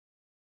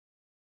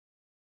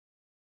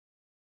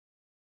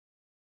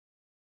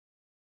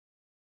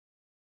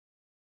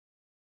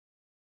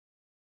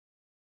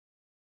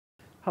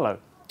Hello,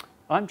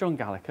 I'm John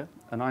Gallacher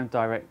and I'm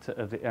Director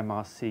of the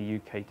MRC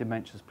UK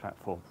Dementias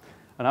Platform,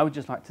 and I would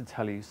just like to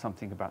tell you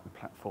something about the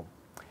platform.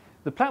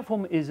 The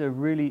platform is a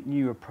really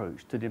new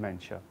approach to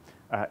dementia.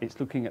 It's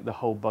looking at the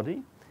whole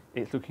body,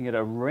 it's looking at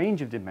a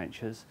range of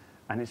dementias,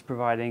 and it's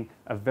providing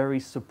a very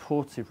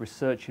supportive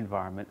research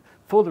environment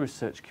for the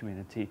research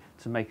community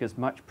to make as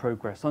much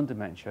progress on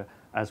dementia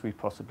as we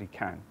possibly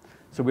can.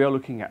 So we are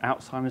looking at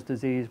Alzheimer's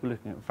disease, we're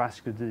looking at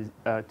vascular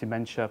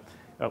dementia,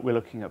 we're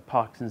looking at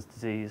Parkinson's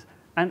disease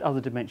and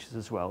other dementias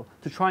as well,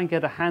 to try and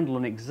get a handle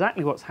on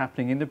exactly what's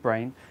happening in the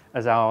brain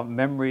as our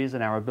memories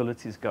and our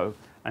abilities go,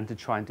 and to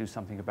try and do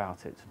something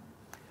about it.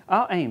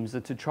 Our aims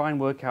are to try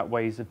and work out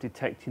ways of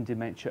detecting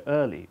dementia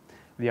early,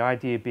 the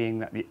idea being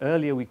that the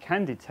earlier we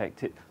can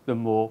detect it, the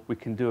more we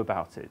can do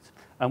about it.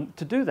 And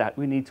to do that,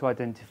 we need to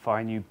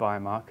identify new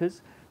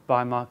biomarkers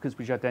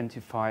which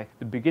identify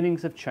the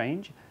beginnings of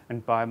change,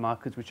 and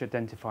biomarkers which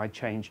identify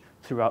change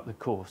throughout the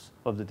course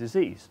of the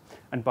disease.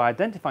 And by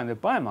identifying the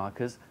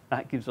biomarkers,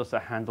 that gives us a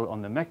handle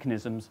on the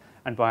mechanisms,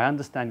 and by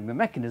understanding the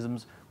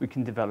mechanisms, we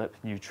can develop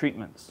new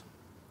treatments.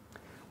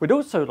 We'd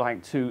also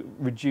like to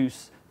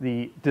reduce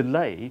the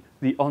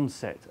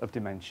onset of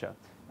dementia.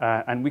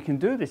 And we can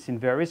do this in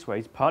various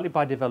ways, partly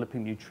by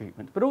developing new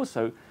treatments, but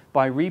also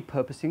by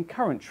repurposing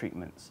current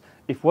treatments.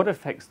 If what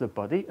affects the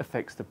body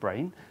affects the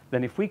brain,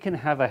 then if we can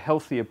have a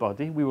healthier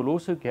body, we will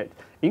also get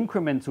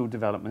incremental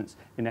developments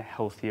in a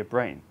healthier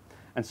brain.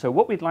 And so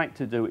what we'd like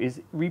to do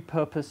is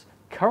repurpose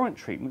current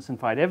treatments and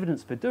find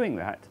evidence for doing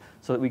that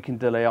so that we can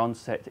delay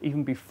onset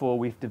even before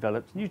we've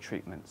developed new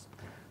treatments.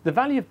 The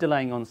value of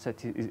delaying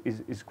onset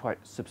is quite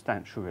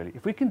substantial, really.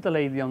 If we can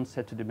delay the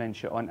onset of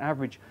dementia on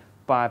average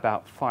by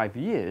about 5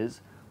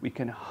 years, we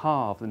can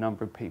halve the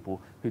number of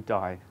people who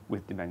die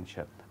with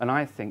dementia. And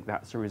I think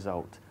that's a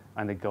result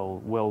and a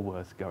goal well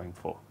worth going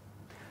for.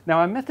 Now,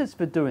 our methods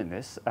for doing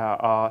this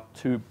are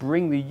to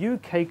bring the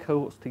UK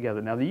cohorts together.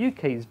 Now, the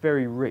UK is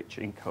very rich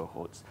in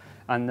cohorts.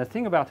 And the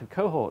thing about a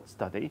cohort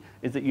study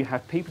is that you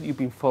have people you've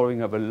been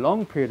following over a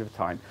long period of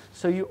time,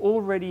 so you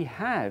already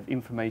have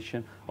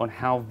information on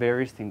how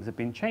various things have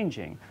been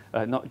changing,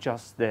 not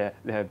just their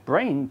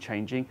brain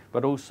changing,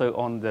 but also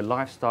on their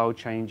lifestyle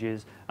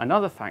changes and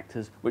other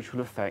factors which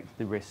will affect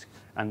the risk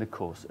and the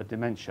course of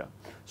dementia.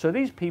 So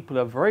these people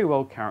are very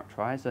well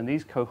characterized, and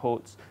these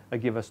cohorts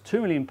give us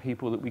 2 million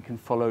people that we can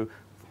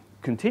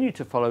continue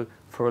to follow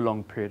for a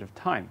long period of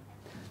time.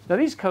 Now,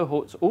 these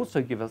cohorts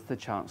also give us the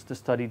chance to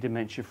study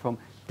dementia from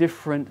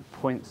different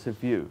points of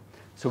view.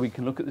 So we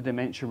can look at the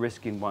dementia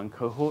risk in one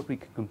cohort, we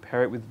can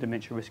compare it with the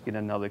dementia risk in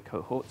another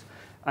cohort,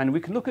 and we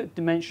can look at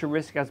dementia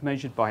risk as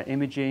measured by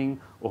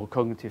imaging or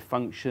cognitive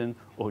function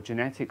or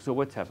genetics or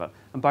whatever.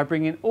 And by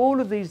bringing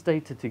all of these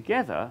data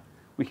together,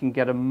 we can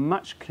get a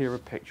much clearer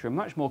picture, a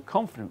much more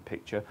confident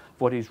picture of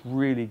what is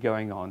really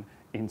going on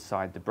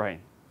inside the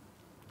brain.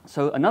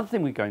 So another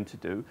thing we're going to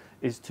do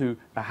is to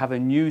have a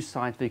new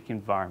scientific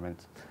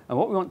environment. And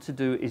what we want to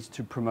do is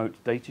to promote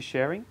data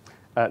sharing,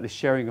 the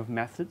sharing of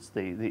methods,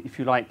 if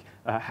you like,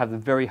 have the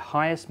very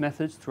highest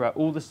methods throughout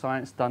all the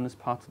science done as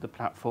part of the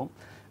platform,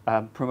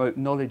 promote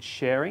knowledge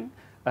sharing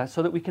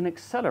so that we can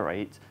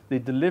accelerate the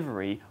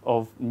delivery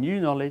of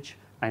new knowledge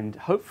and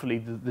hopefully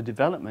the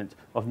development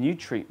of new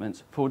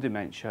treatments for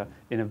dementia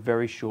in a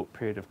very short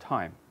period of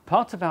time.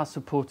 Part of our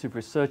supportive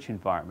research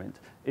environment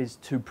is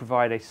to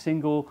provide a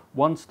single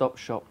one-stop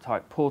shop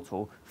type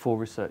portal for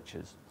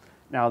researchers.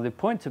 Now, the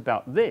point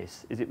about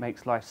this is it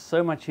makes life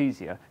so much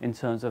easier in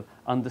terms of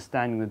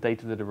understanding the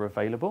data that are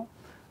available,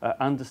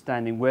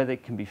 understanding where they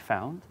can be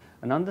found,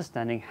 and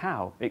understanding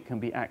how it can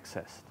be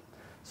accessed.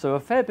 So a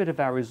fair bit of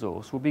our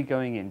resource will be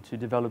going into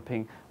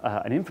developing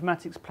an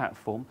informatics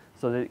platform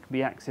so that it can be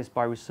accessed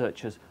by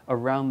researchers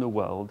around the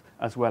world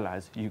as well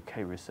as UK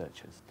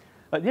researchers.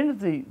 At the end of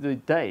the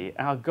day,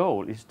 our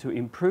goal is to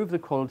improve the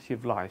quality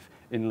of life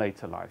in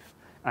later life.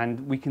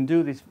 And we can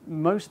do this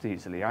most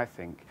easily, I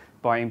think,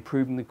 by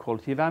improving the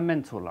quality of our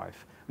mental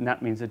life. And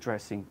that means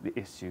addressing the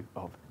issue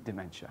of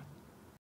dementia.